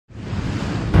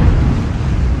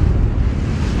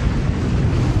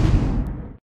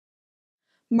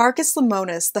Marcus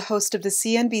Lemonis, the host of the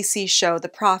CNBC show The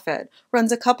Profit,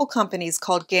 runs a couple companies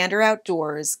called Gander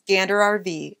Outdoors, Gander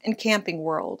RV, and Camping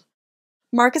World.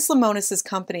 Marcus Lemonis'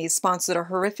 companies sponsored a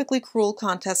horrifically cruel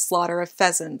contest slaughter of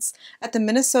pheasants at the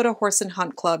Minnesota Horse and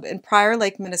Hunt Club in Prior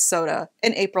Lake, Minnesota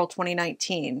in April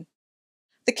 2019.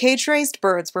 The cage-raised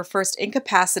birds were first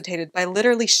incapacitated by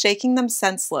literally shaking them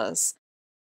senseless,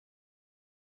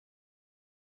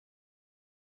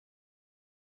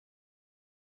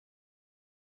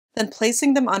 then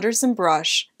placing them under some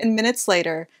brush, and minutes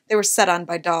later, they were set on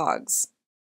by dogs.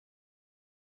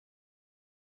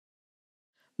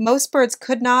 Most birds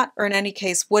could not, or in any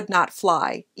case would not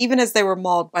fly, even as they were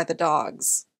mauled by the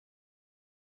dogs.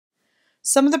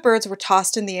 Some of the birds were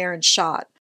tossed in the air and shot.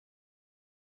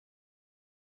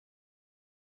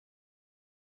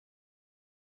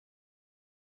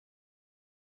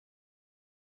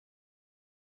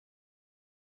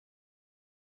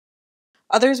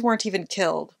 Others weren't even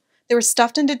killed. They were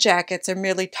stuffed into jackets or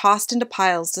merely tossed into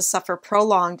piles to suffer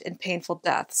prolonged and painful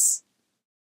deaths.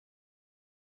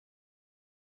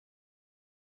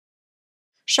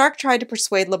 Shark tried to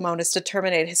persuade Lemonis to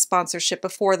terminate his sponsorship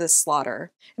before this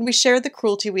slaughter, and we shared the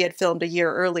cruelty we had filmed a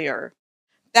year earlier.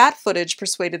 That footage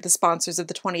persuaded the sponsors of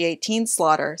the 2018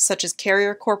 slaughter, such as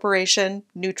Carrier Corporation,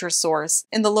 Nutrisource,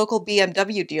 and the local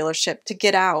BMW dealership, to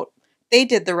get out. They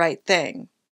did the right thing.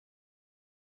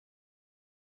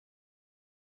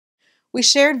 We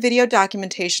shared video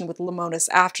documentation with Lemonis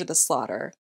after the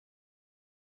slaughter.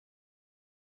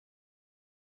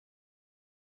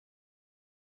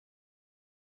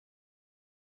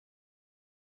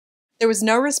 There was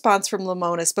no response from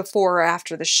Lemonis before or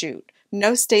after the shoot.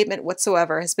 No statement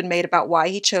whatsoever has been made about why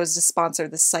he chose to sponsor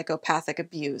this psychopathic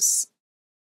abuse.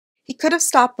 He could have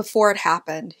stopped before it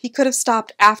happened. He could have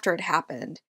stopped after it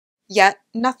happened. Yet,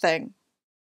 nothing.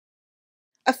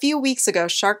 A few weeks ago,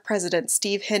 Shark President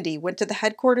Steve Hindy went to the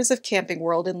headquarters of Camping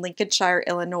World in Lincolnshire,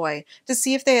 Illinois, to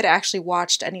see if they had actually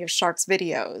watched any of Shark's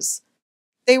videos.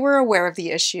 They were aware of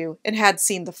the issue and had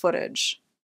seen the footage.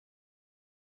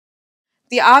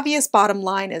 The obvious bottom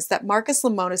line is that Marcus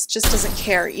Lemonis just doesn't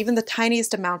care even the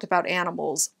tiniest amount about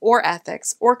animals, or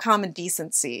ethics, or common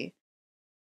decency.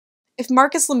 If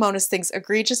Marcus Lemonis thinks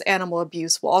egregious animal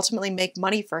abuse will ultimately make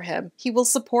money for him, he will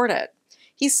support it.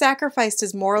 He sacrificed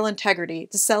his moral integrity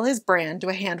to sell his brand to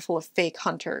a handful of fake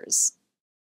hunters.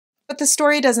 But the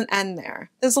story doesn't end there.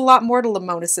 There's a lot more to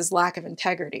Lemonis' lack of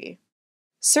integrity.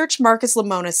 Search Marcus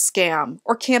Lemonis scam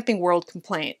or Camping World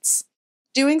complaints.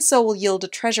 Doing so will yield a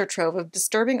treasure trove of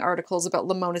disturbing articles about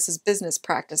Lemonis' business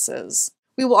practices.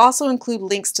 We will also include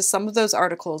links to some of those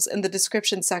articles in the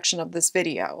description section of this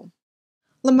video.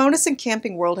 Lemonis and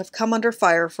Camping World have come under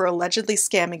fire for allegedly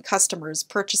scamming customers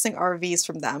purchasing RVs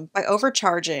from them by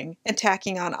overcharging and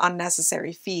tacking on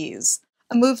unnecessary fees,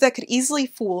 a move that could easily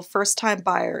fool first-time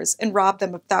buyers and rob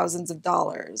them of thousands of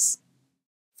dollars.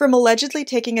 From allegedly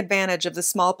taking advantage of the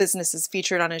small businesses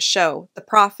featured on his show, The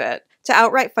Profit, to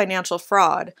outright financial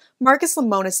fraud, Marcus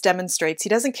Lemonis demonstrates he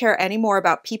doesn't care any more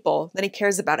about people than he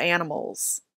cares about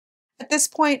animals. At this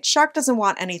point, Shark doesn't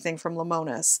want anything from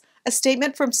Lemonis. A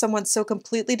statement from someone so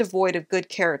completely devoid of good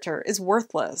character is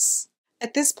worthless.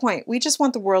 At this point, we just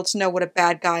want the world to know what a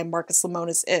bad guy Marcus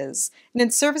Lemonis is, and in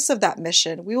service of that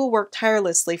mission, we will work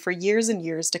tirelessly for years and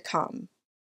years to come.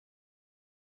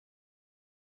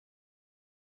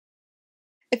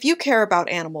 If you care about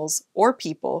animals, or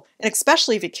people, and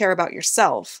especially if you care about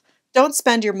yourself, don't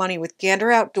spend your money with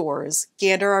Gander Outdoors,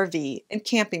 Gander RV, and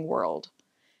Camping World.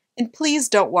 And please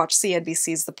don't watch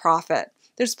CNBC's The Profit.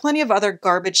 There's plenty of other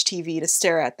garbage TV to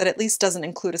stare at that at least doesn't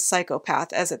include a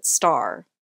psychopath as its star.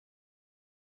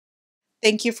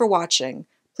 Thank you for watching.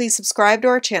 Please subscribe to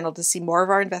our channel to see more of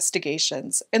our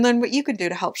investigations and learn what you can do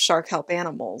to help Shark help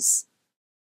animals.